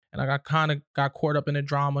and I got caught up in the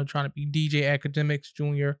drama trying to be DJ Academics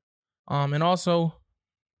Jr. And also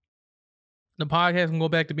the podcast can go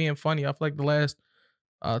back to being funny. I feel like the last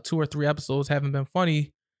 2 or 3 episodes haven't been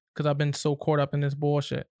funny because I've been so caught up in this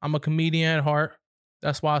bullshit. I'm a comedian at heart.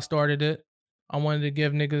 That's why I started it. I wanted to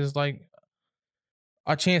give niggas like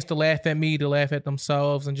a chance to laugh at me, to laugh at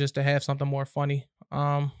themselves, and just to have something more funny.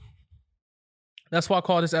 That's why I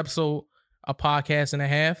call this episode a podcast and a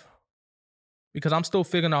half, because I'm still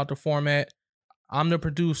figuring out the format. I'm the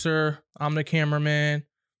producer. I'm the cameraman.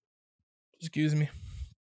 Excuse me.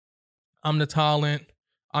 I'm the talent.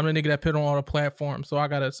 I'm the nigga that put on all the platforms. So I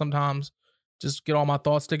gotta sometimes just get all my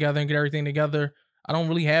thoughts together and get everything together. I don't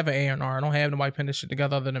really have an A&R. I don't have nobody putting this shit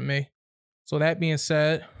together other than me. So that being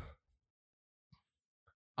said,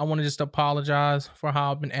 I want to just apologize for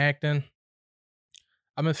how I've been acting.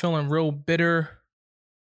 I've been feeling real bitter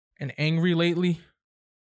and angry lately.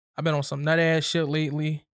 I've been on some nut ass shit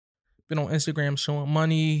lately. Been on Instagram showing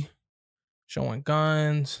money, showing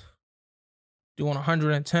guns, doing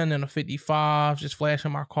 110 and a 55, just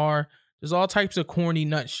flashing my car. There's all types of corny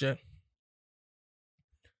nut shit.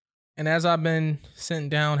 And as I've been sitting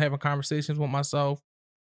down having conversations with myself,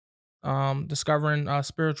 discovering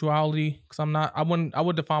spirituality, because I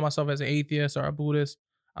would define myself as an atheist or a Buddhist.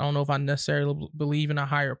 I don't know if I necessarily believe in a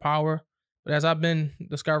higher power, but as I've been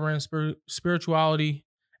discovering spirituality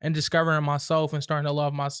and discovering myself and starting to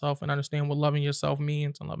love myself and understand what loving yourself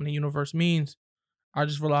means and loving the universe means, I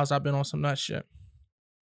just realized I've been on some nut shit.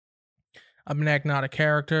 I've been acting out of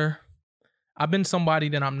character. I've been somebody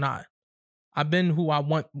that I'm not. I've been who I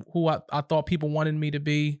thought people wanted me to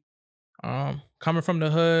be. Coming from the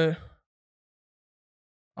hood.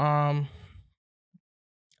 I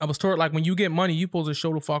was taught, like, when you get money, you supposed to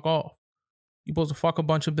show the fuck off. You supposed to fuck a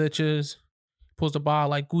bunch of bitches. You supposed to buy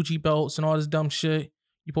like Gucci belts and all this dumb shit.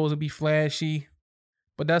 You supposed to be flashy.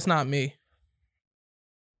 But that's not me.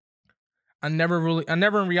 I never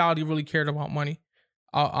in reality really cared about money.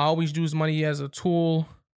 I always use money as a tool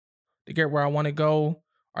to get where I want to go.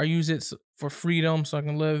 I use it for freedom so I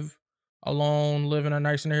can live alone, live in a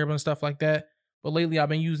nice neighborhood and stuff like that. But lately I've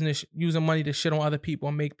been using money to shit on other people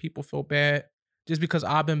and make people feel bad. Just because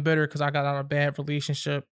I've been bitter because I got out of a bad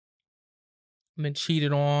relationship. I've been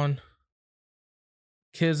cheated on.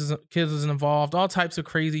 Kids is involved. All types of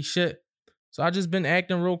crazy shit. So I just been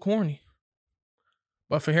acting real corny.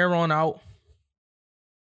 But for here on out,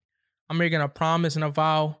 I'm making a promise and a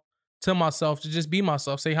vow to myself to just be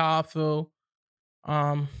myself. Say how I feel.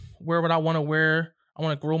 Wear what I want to wear. I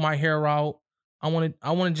want to grow my hair out. I want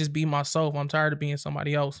to just be myself. I'm tired of being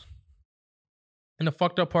somebody else. And the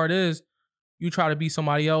fucked up part is, you try to be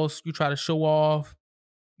somebody else. You try to show off.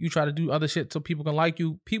 You try to do other shit so people can like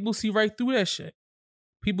you. People see right through that shit.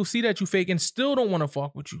 People see that you fake and still don't want to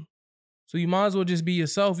fuck with you. So you might as well just be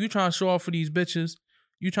yourself. You trying to show off for these bitches.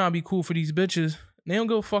 You trying to be cool for these bitches. They don't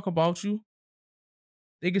give a fuck about you.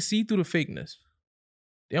 They can see through the fakeness.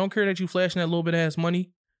 They don't care that you flashing that little bit of ass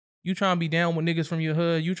money. You trying to be down with niggas from your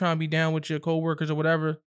hood. You trying to be down with your coworkers or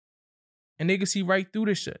whatever. And they can see right through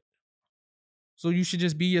this shit. So you should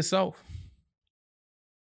just be yourself.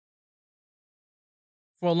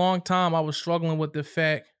 For a long time, I was struggling with the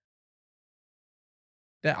fact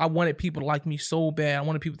that I wanted people to like me so bad. I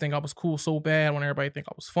wanted people to think I was cool so bad. I wanted everybody to think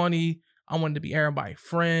I was funny. I wanted to be everybody's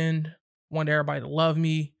friend. I wanted everybody to love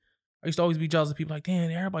me. I used to always be jealous of people like,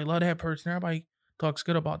 damn, everybody love that person. Everybody talks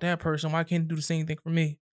good about that person. Why can't you do the same thing for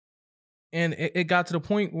me? And it got to the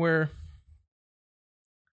point where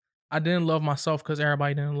I didn't love myself because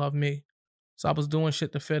everybody didn't love me. So I was doing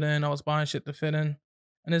shit to fit in. I was buying shit to fit in.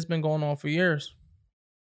 And it's been going on for years.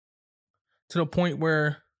 To the point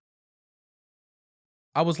where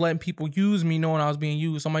I was letting people use me knowing I was being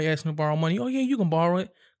used. Somebody asked me to borrow money. Oh, yeah, you can borrow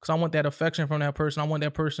it. Because I want that affection from that person. I want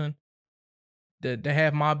that person to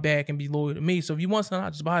have my back and be loyal to me. So if you want something,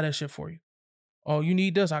 I'll just buy that shit for you. Oh, you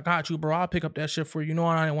need this? I got you, bro. I'll pick up that shit for you. You know,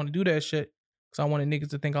 I didn't want to do that shit because I wanted niggas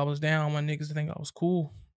to think I was down. I wanted niggas to think I was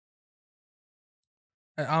cool.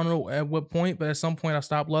 I don't know at what point, but at some point I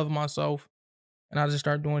stopped loving myself and I just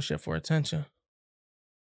started doing shit for attention.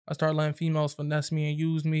 I started letting females finesse me and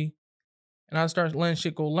use me. And I started letting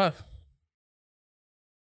shit go left.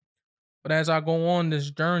 But as I go on this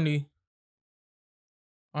journey,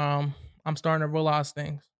 I'm starting to realize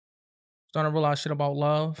things. Starting to realize shit about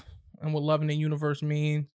love and what loving the universe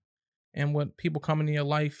means and what people coming in your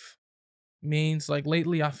life means. Like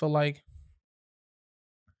lately, I feel like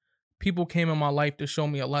people came in my life to show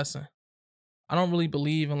me a lesson. I don't really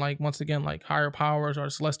believe in, like, once again, like higher powers or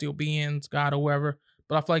celestial beings, God or whoever.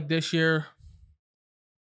 But I feel like this year,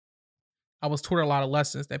 I was taught a lot of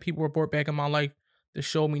lessons that people were brought back in my life to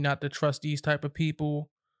show me not to trust these type of people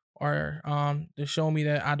or to show me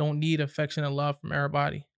that I don't need affection and love from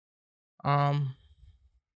everybody. Um,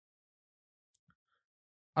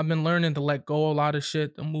 I've been learning to let go a lot of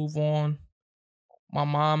shit, to move on. My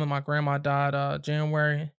mom and my grandma died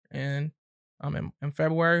January and in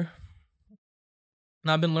February.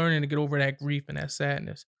 And I've been learning to get over that grief and that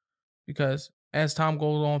sadness, because as time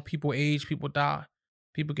goes on, people age, people die,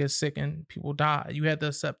 people get sick, and people die. You have to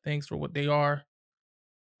accept things for what they are.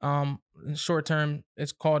 In short term,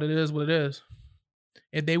 it's called, it is what it is.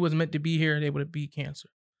 If they was meant to be here, they would have beat cancer.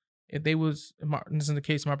 If they was, this is the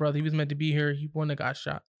case of my brother, he was meant to be here, he wouldn't have got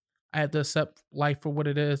shot. I have to accept life for what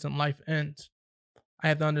it is, and life ends. I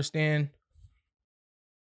have to understand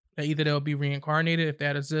that either they'll be reincarnated if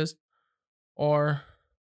that exists, or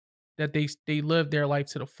that they live their life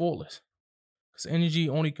to the fullest. Because energy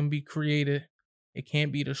only can be created, it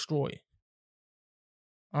can't be destroyed.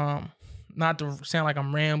 Not to sound like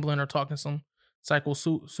I'm rambling or talking some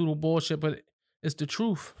pseudo bullshit, but it's the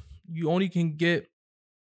truth. You only can get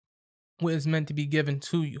what is meant to be given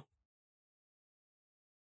to you.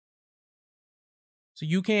 So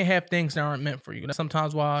you can't have things that aren't meant for you. That's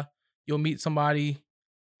sometimes why you'll meet somebody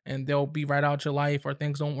and they'll be right out your life, or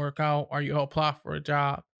things don't work out, or you'll apply for a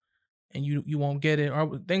job and you won't get it,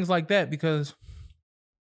 or things like that, because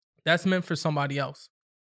that's meant for somebody else.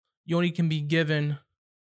 You only can be given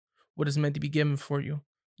what is meant to be given for you.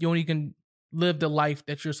 You only can live the life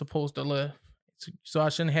that you're supposed to live. So I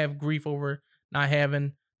shouldn't have grief over not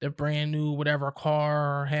having the brand new whatever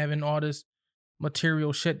car, or having all this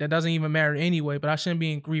material shit that doesn't even matter anyway. But I shouldn't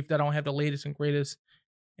be in grief that I don't have the latest and greatest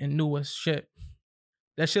and newest shit.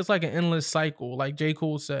 That shit's like an endless cycle. Like J.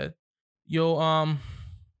 Cole said, you'll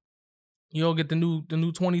get the new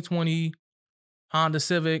 2020 Honda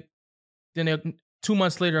Civic, then 2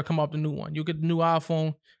 months later come up the new one. You'll get the new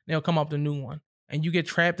iPhone, they'll come up the new one. And you get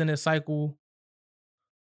trapped in this cycle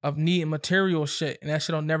of needing material shit, and that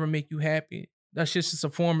shit'll never make you happy. That shit's just a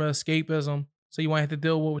form of escapism, so you won't have to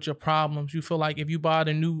deal with your problems. You feel like if you buy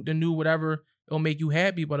the new whatever, it'll make you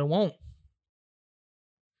happy, but it won't.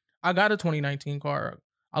 I got a 2019 car.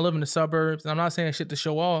 I live in the suburbs, and I'm not saying that shit to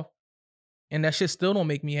show off. And that shit still don't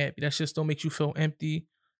make me happy. That shit still makes you feel empty.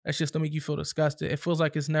 That shit still make you feel disgusted. It feels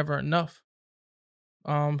like it's never enough.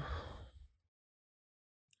 I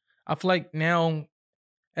feel like now,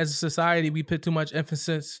 as a society, we put too much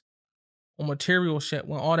emphasis on material shit,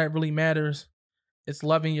 when all that really matters is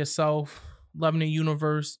loving yourself, loving the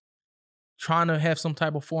universe, trying to have some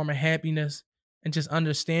type of form of happiness, and just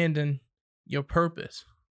understanding your purpose.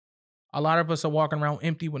 A lot of us are walking around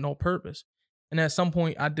empty with no purpose. And at some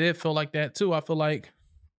point, I did feel like that too. I feel like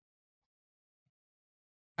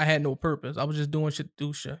I had no purpose. I was just doing shit to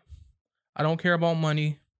do shit. I don't care about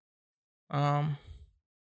money. I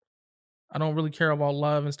don't really care about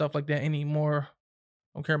love and stuff like that anymore.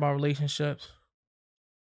 I don't care about relationships.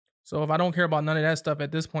 So if I don't care about none of that stuff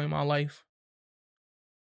at this point in my life,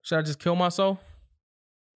 should I just kill myself?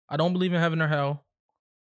 I don't believe in heaven or hell.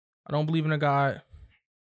 I don't believe in a God.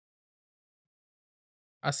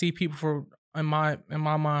 I see people in my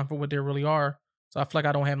mind for what they really are. So I feel like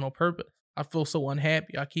I don't have no purpose. I feel so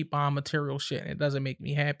unhappy. I keep buying material shit and it doesn't make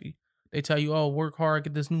me happy. They tell you, oh, work hard,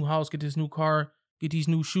 get this new house, get this new car, get these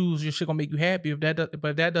new shoes. Your shit gonna make you happy. But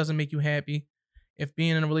if that doesn't make you happy, if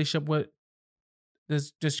being in a relationship with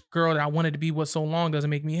this girl that I wanted to be with so long doesn't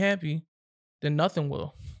make me happy, then nothing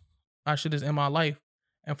will. I should just end my life.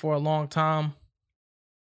 And for a long time,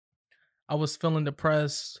 I was feeling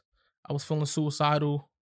depressed. I was feeling suicidal.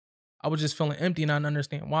 I was just feeling empty, and I didn't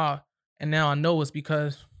understand why. And now I know it's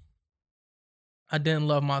because I didn't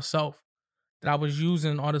love myself. That I was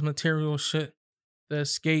using all this material shit to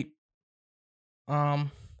escape my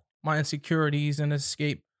insecurities and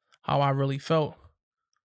escape how I really felt.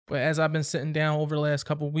 But as I've been sitting down over the last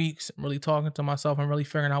couple of weeks, really talking to myself and really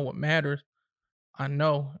figuring out what matters, I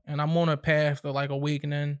know. And I'm on a path to like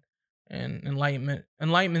awakening and enlightenment,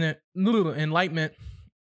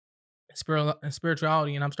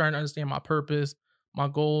 spirituality. And I'm starting to understand my purpose, my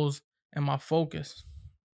goals, and my focus.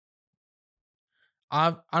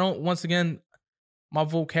 I don't, once again, my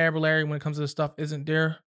vocabulary when it comes to this stuff isn't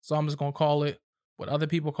there. So I'm just going to call it what other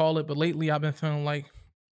people call it. But lately I've been feeling like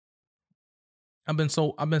I've been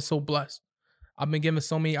so blessed. I've been given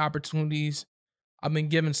so many opportunities. I've been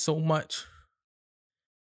given so much.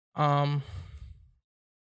 Whether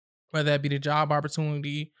that be the job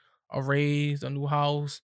opportunity, a raise, a new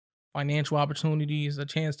house, financial opportunities, a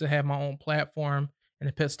chance to have my own platform and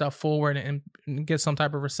to put stuff forward and get some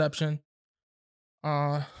type of reception.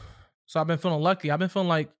 So I've been feeling lucky. I've been feeling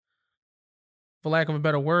like, for lack of a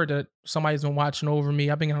better word, that somebody's been watching over me.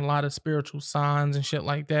 I've been getting a lot of spiritual signs and shit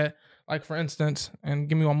like that. Like for instance, and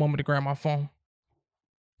give me one moment to grab my phone.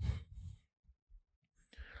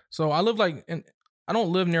 So I live I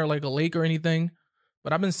don't live near like a lake or anything,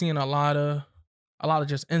 but I've been seeing a lot of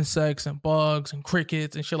just insects and bugs and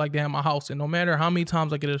crickets and shit like that in my house. And no matter how many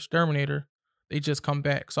times I get an exterminator, they just come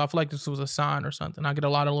back. So I feel like this was a sign or something. I get a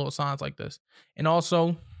lot of little signs like this. And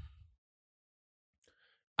also,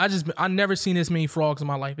 I never seen this many frogs in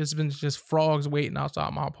my life. It's been just frogs waiting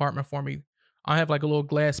outside my apartment for me. I have like a little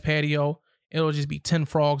glass patio. It'll just be 10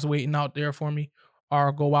 frogs waiting out there for me. Or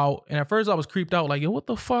I'll go out. And at first I was creeped out, like, yo, what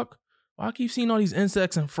the fuck? Why I keep seeing all these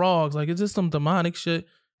insects and frogs? Like, is this some demonic shit?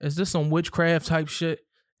 Is this some witchcraft type shit?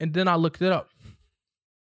 And then I looked it up.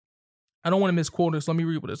 I don't want to misquote this. Let me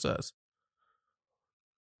read what it says.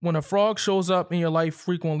 When a frog shows up in your life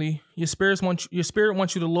frequently, your spirit wants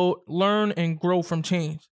you to learn and grow from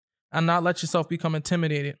change and not let yourself become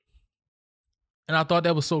intimidated. And I thought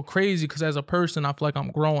that was so crazy because as a person, I feel like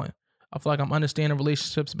I'm growing. I feel like I'm understanding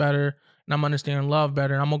relationships better and I'm understanding love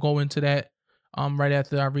better. And I'm going to go into that right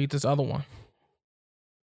after I read this other one.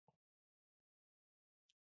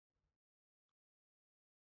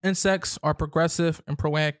 Insects are progressive and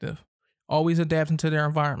proactive, always adapting to their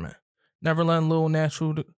environment, never letting little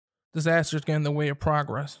natural disasters get in the way of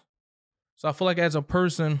progress. So I feel like as a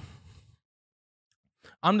person,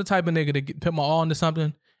 I'm the type of nigga to put my all into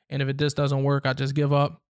something, and if it just doesn't work, I just give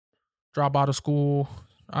up, drop out of school,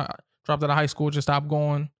 dropped out of high school, just stop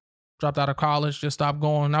going, dropped out of college, just stop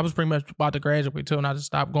going. I was pretty much about to graduate too, and I just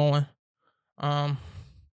stopped going.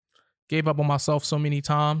 Gave up on myself so many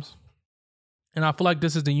times. And I feel like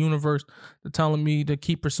this is the universe telling me to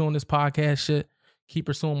keep pursuing this podcast shit, keep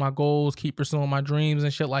pursuing my goals, keep pursuing my dreams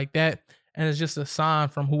and shit like that. And it's just a sign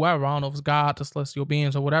from whoever, I don't know if it's God, the celestial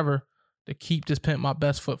beings or whatever, to keep just putting my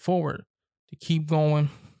best foot forward, to keep going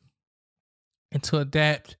and to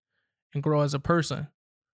adapt and grow as a person.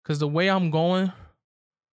 Because the way I'm going,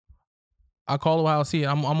 I call it how I see it.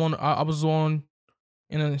 I was on,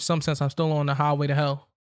 in some sense, I'm still on the highway to hell.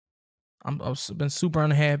 I've been super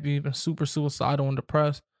unhappy, been super suicidal and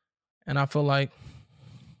depressed. And I feel like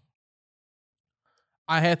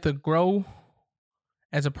I had to grow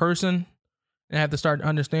as a person and I have to start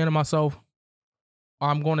understanding myself, or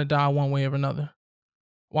I'm going to die one way or another.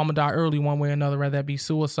 Or I'm going to die early one way or another, whether that be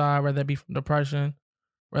suicide, whether that be from depression,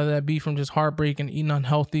 whether that be from just heartbreak and eating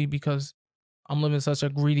unhealthy because I'm living such a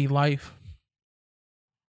greedy life.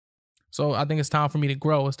 So I think it's time for me to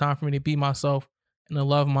grow. It's time for me to be myself and to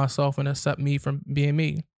love myself and accept me for being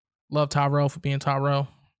me. Love Tyrell for being Tyrell.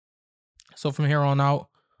 So from here on out,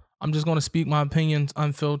 I'm just going to speak my opinions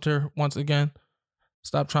unfiltered once again.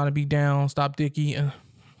 Stop trying to be down, stop dicky, and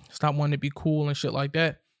stop wanting to be cool and shit like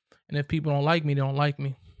that. And if people don't like me, they don't like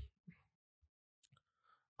me.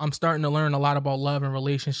 I'm starting to learn a lot about love and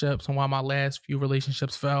relationships and why my last few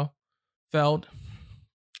relationships failed.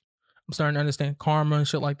 I'm starting to understand karma and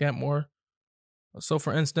shit like that more. So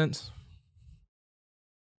for instance,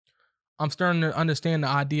 I'm starting to understand the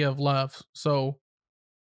idea of love. So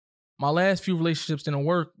my last few relationships didn't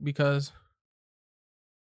work because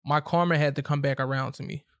my karma had to come back around to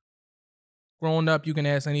me. Growing up, you can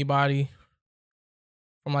ask anybody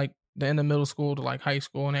from like the end of middle school to like high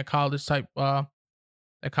school and that college type,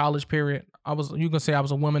 that college period. You can say I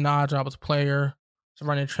was a womanizer, I was a player, I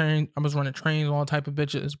was running trains, all type of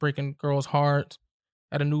bitches, breaking girls' hearts.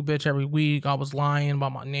 Had a new bitch every week. I was lying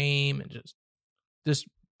about my name and just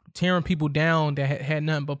tearing people down that had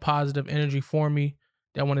nothing but positive energy for me,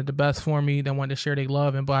 that wanted the best for me, that wanted to share their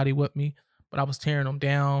love and body with me. But I was tearing them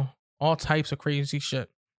down, all types of crazy shit.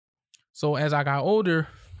 So as I got older,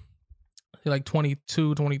 like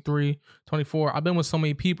 22, 23, 24, I've been with so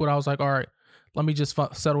many people that I was like, all right, let me just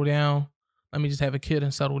settle down. Let me just have a kid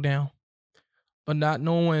and settle down. But not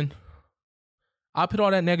knowing, I put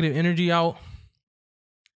all that negative energy out.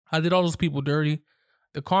 I did all those people dirty.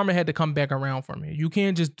 The karma had to come back around for me. You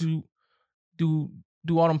can't just do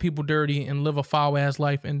all them people dirty and live a foul ass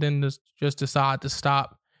life and then just decide to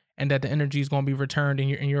stop and that the energy is going to be returned and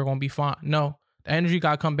you're going to be fine. No, the energy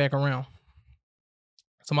got to come back around.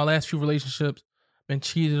 So my last few relationships, been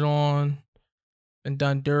cheated on, been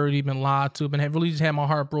done dirty, been lied to, really just had my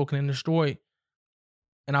heart broken and destroyed.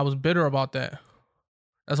 And I was bitter about that.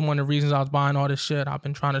 That's one of the reasons I was buying all this shit. I've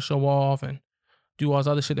been trying to show off and do all this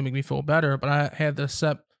other shit to make me feel better. But I had to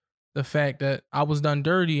accept the fact that I was done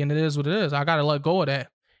dirty and it is what it is. I got to let go of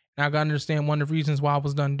that. And I got to understand one of the reasons why I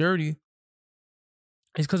was done dirty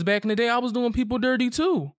is because back in the day, I was doing people dirty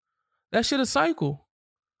too. That shit is cycle.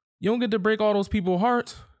 You don't get to break all those people's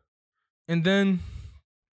hearts and then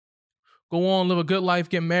go on, live a good life,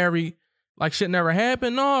 get married, like shit never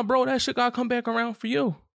happened. No, bro, that shit got to come back around for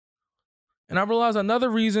you. And I realized another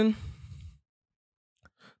reason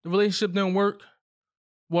the relationship didn't work.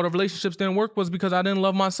 Well, the relationships didn't work was because I didn't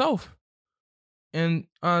love myself. And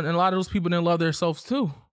a lot of those people didn't love themselves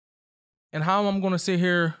too. And how am I going to sit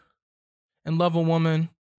here and love a woman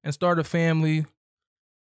and start a family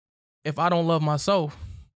if I don't love myself?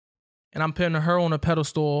 And I'm putting her on a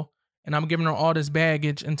pedestal and I'm giving her all this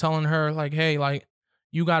baggage and telling her like, hey, like,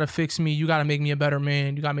 you got to fix me. You got to make me a better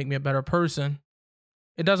man. You got to make me a better person.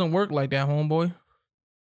 It doesn't work like that, homeboy.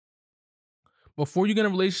 Before you get in a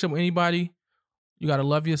relationship with anybody, you got to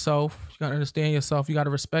love yourself. You got to understand yourself. You got to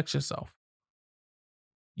respect yourself.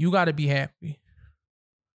 You got to be happy.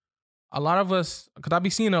 A lot of us, because I be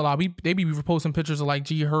seeing it a lot, they be posting pictures of like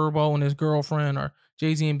G Herbo and his girlfriend or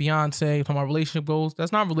Jay-Z and Beyonce talking about relationship goals.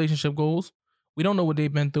 That's not relationship goals. We don't know what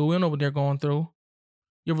they've been through. We don't know what they're going through.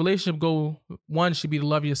 Your relationship goal, one, should be to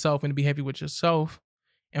love yourself and to be happy with yourself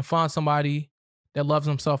and find somebody that loves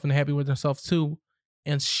themselves and happy with themselves too,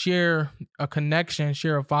 and share a connection,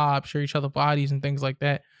 share a vibe, share each other's bodies and things like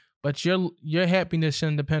that. But your happiness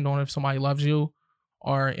shouldn't depend on if somebody loves you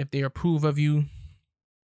or if they approve of you.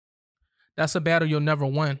 That's a battle you'll never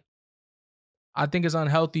win. I think it's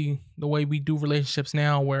unhealthy the way we do relationships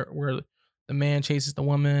now where the man chases the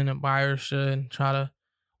woman and buy her shit and try to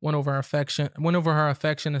win over her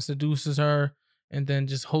affection and seduces her and then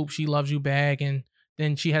just hope she loves you back and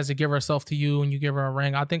then she has to give herself to you and you give her a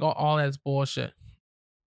ring. I think all that's bullshit.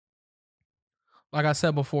 Like I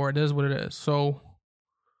said before, it is what it is. So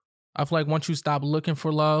I feel like once you stop looking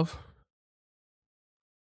for love,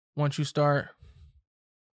 once you start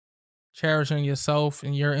cherishing yourself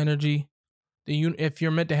and your energy, if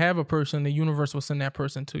you're meant to have a person, the universe will send that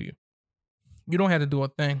person to you. You don't have to do a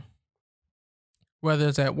thing. Whether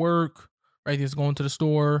it's at work, whether it's going to the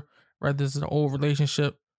store, whether it's an old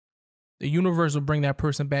relationship, the universe will bring that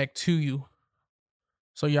person back to you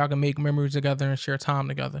so y'all can make memories together and share time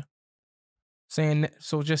together.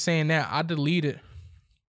 Just saying that, I deleted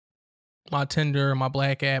my Tinder, my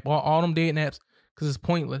Black app, all them dating apps because it's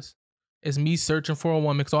pointless. It's me searching for a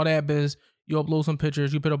woman because all that is, you upload some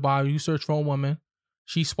pictures, you put a bio, you search for a woman,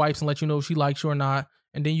 she swipes and lets you know if she likes you or not,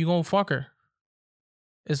 and then you gonna fuck her.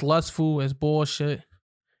 It's lustful, it's bullshit,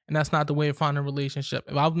 and that's not the way to find a relationship.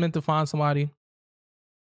 If I was meant to find somebody,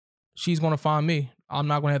 she's gonna find me. I'm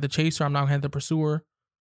not gonna have to chase her, I'm not gonna have to pursue her.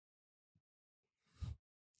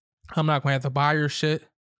 I'm not gonna have to buy her shit.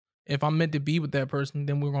 If I'm meant to be with that person,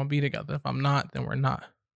 then we're gonna be together. If I'm not, then we're not.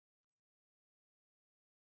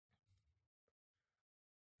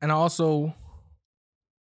 And I also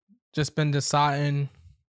just been deciding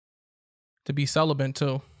to be celibate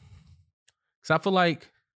too. Because I feel like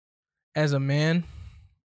as a man,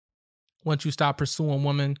 once you stop pursuing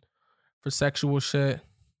women for sexual shit,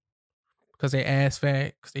 because they ass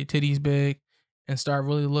fat, because they titties big, and start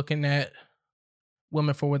really looking at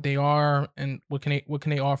women for what they are and what can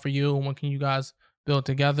they offer you and what can you guys build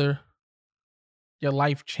together, your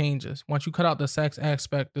life changes. Once you cut out the sex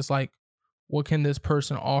aspect, it's like, what can this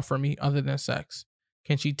person offer me other than sex?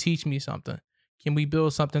 Can she teach me something? Can we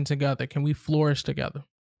build something together? Can we flourish together?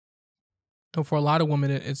 And for a lot of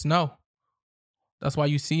women, it's no. That's why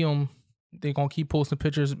you see them, they're going to keep posting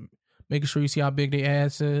pictures, making sure you see how big their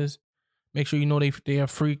ass is, make sure you know they are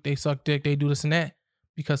freak, they suck dick, they do this and that,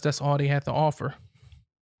 because that's all they have to offer.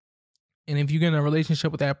 And if you get in a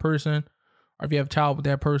relationship with that person, or if you have a child with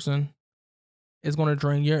that person, it's going to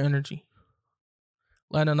drain your energy.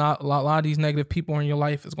 Letting a lot of these negative people in your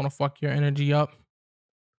life is going to fuck your energy up.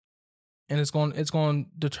 And it's going to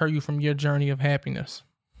deter you from your journey of happiness.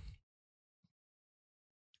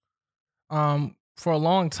 For a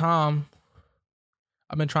long time,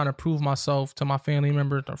 I've been trying to prove myself to my family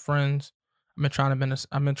members or friends. I've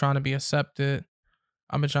been trying to be accepted.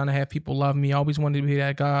 I've been trying to have people love me. I always wanted to be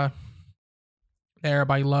that guy that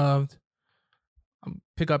everybody loved.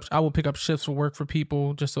 I will pick up shifts for work for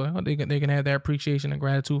people just so they can have their appreciation and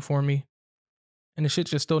gratitude for me. And the shit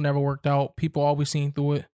just still never worked out. People always seen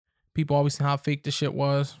through it. People always seen how fake the shit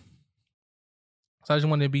was. So I just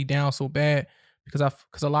wanted to be down so bad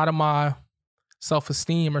because a lot of my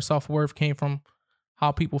self-esteem or self-worth came from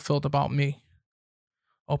how people felt about me.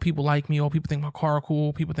 Oh, people like me. Oh, people think my car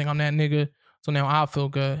cool. People think I'm that nigga. So now I feel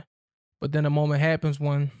good. But then the moment happens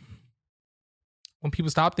when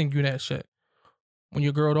people stop thinking you that shit. When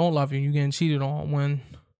your girl don't love you, you getting cheated on. When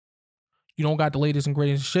you don't got the latest and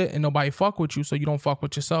greatest shit and nobody fuck with you, so you don't fuck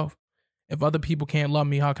with yourself. If other people can't love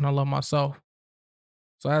me, how can I love myself?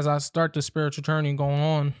 So as I start the spiritual journey going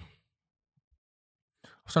on,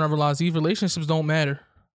 I'm starting to realize these relationships don't matter.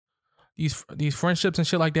 These friendships and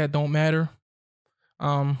shit like that don't matter.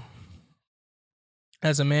 As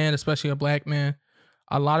a man, especially a black man,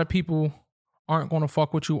 a lot of people aren't going to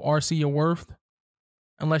fuck with you or see your worth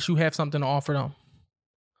unless you have something to offer them.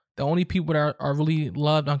 The only people that are really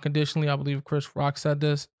loved unconditionally, I believe Chris Rock said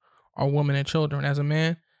this, are women and children. As a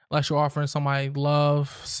man, unless you're offering somebody love,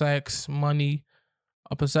 sex, money,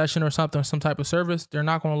 a possession or something, some type of service, they're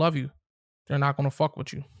not going to love you. They're not going to fuck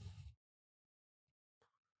with you.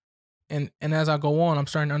 And as I go on, I'm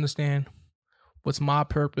starting to understand what's my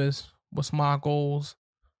purpose, what's my goals,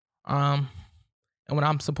 and what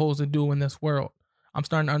I'm supposed to do in this world. I'm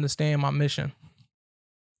starting to understand my mission.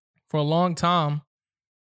 For a long time,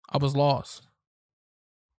 I was lost.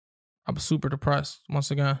 I was super depressed.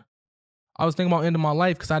 Once again, I was thinking about ending my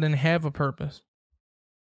life because I didn't have a purpose.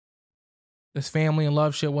 This family and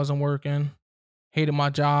love shit wasn't working. Hated my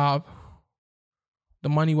job. The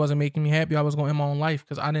money wasn't making me happy. I was going to end my own life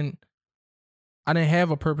because I didn't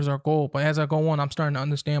have a purpose or goal. But as I go on, I'm starting to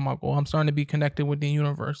understand my goal. I'm starting to be connected with the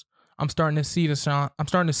universe. I'm starting to see the sign. I'm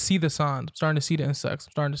starting to see the signs. I'm starting to see the insects.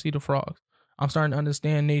 I'm starting to see the frogs. I'm starting to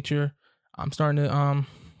understand nature. I'm starting to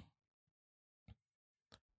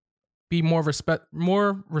be more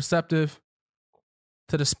receptive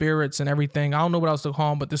to the spirits and everything. I don't know what else to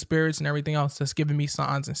call them, but the spirits and everything else that's giving me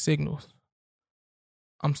signs and signals.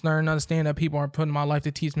 I'm starting to understand that people are put in my life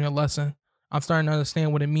to teach me a lesson. I'm starting to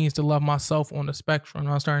understand what it means to love myself on the spectrum.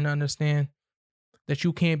 I'm starting to understand that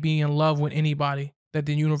you can't be in love with anybody, that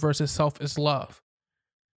the universe itself is love,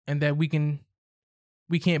 and that we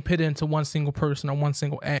can't put it into one single person or one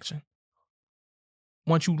single action.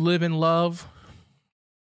 Once you live in love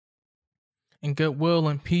and goodwill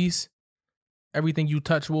and peace, everything you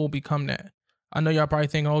touch will become that. I know y'all probably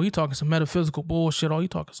thinking, oh, he talking some metaphysical bullshit, oh, he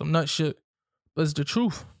talking some nut shit, but it's the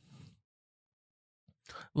truth.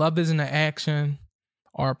 Love isn't an action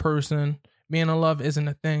or a person. Being in love isn't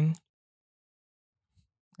a thing.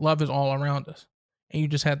 Love is all around us, and you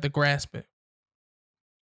just have to grasp it.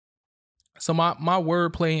 So my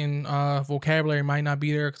wordplay and vocabulary might not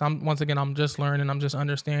be there because I'm just learning. I'm just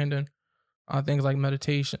understanding things like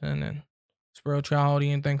meditation and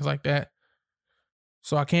spirituality and things like that.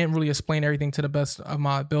 So I can't really explain everything to the best of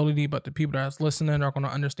my ability, but the people that's listening are going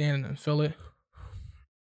to understand and feel it.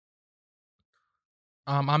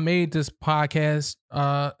 I made this podcast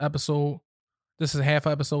episode. This is a half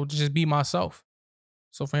episode to just be myself.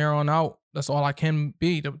 So from here on out, that's all I can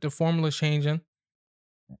be. The formula's changing.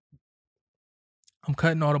 I'm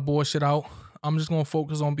cutting all the bullshit out. I'm just going to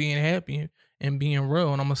focus on being happy and being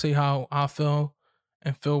real. And I'm going to say how I feel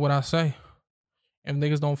and feel what I say. If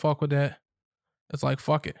niggas don't fuck with that, it's like,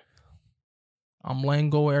 fuck it. I'm letting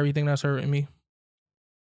go of everything that's hurting me.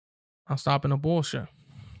 I'm stopping the bullshit. I'm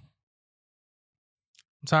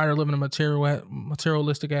tired of living a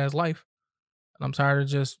materialistic ass life. And I'm tired of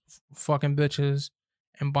just fucking bitches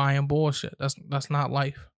and buying bullshit. That's not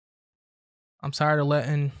life. I'm tired of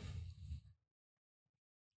letting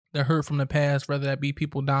the hurt from the past, whether that be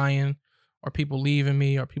people dying or people leaving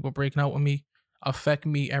me or people breaking out with me, affect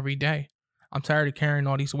me every day. I'm tired of carrying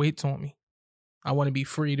all these weights on me. I want to be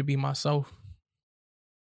free to be myself.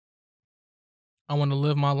 I want to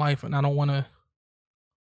live my life, and I don't want to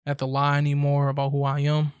have to lie anymore about who I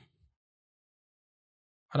am.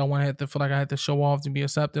 I don't want to have to feel like I have to show off to be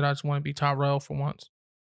accepted. I just want to be Tyrell for once.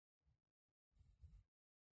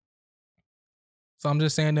 So I'm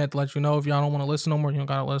just saying that to let you know, if y'all don't want to listen no more, you don't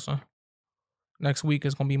got to listen. Next week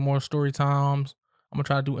is going to be more story times. I'm going to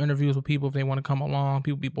try to do interviews with people if they want to come along.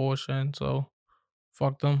 People be bullshitting, so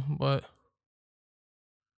fuck them. But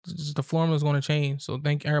the formula is going to change. So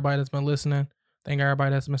thank everybody that's been listening. Thank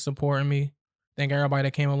everybody that's been supporting me. Thank everybody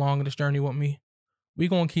that came along in this journey with me. We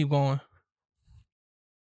going to keep going.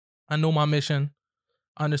 I know my mission.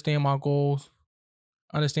 I understand my goals.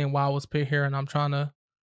 I understand why I was put here, and I'm trying to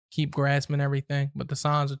keep grasping everything, but the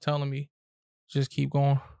signs are telling me just keep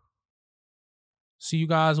going. See you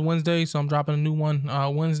guys Wednesday. So I'm dropping a new one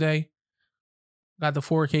Wednesday. Got the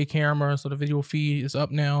 4K camera, so the video feed is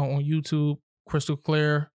up now on YouTube, crystal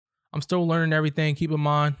clear. I'm still learning everything. Keep in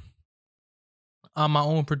mind, I'm my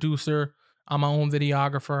own producer. I'm my own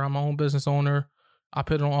videographer. I'm my own business owner. I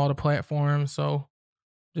put it on all the platforms. So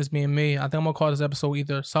just being me. I think I'm going to call this episode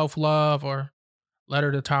either Self-Love or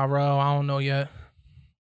Letter to Tyrell. I don't know yet.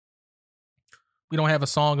 We don't have a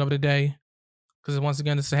song of the day because once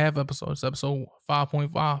again, it's a half episode. It's episode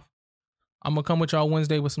 5.5. I'm going to come with y'all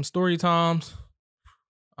Wednesday with some story times.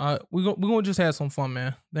 We're going to just have some fun,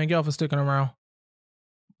 man. Thank y'all for sticking around.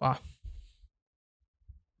 Bye.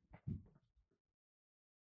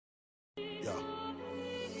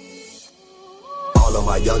 All of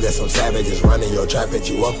my youngest, some savages running your trap, at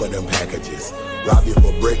you up for them packages. Rob you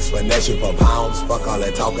for bricks, finesse you for pounds. Fuck all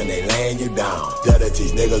that talking, they laying you down. Gotta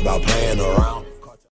teach niggas about playing around.